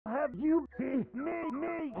You see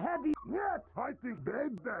me heavy. Yes, I think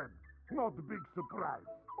dead then. Not a big surprise.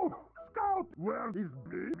 Oh, Scout! Where is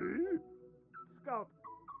me? Scout!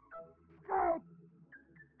 Scout!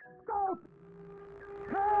 Scout!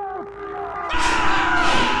 Help!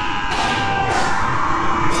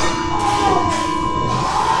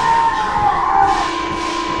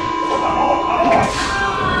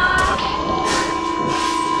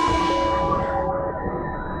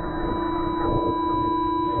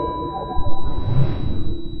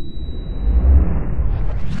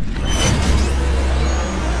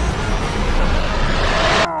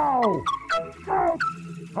 Ow! Scout!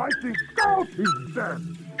 I think Scout is dead.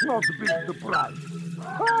 Not a big surprise.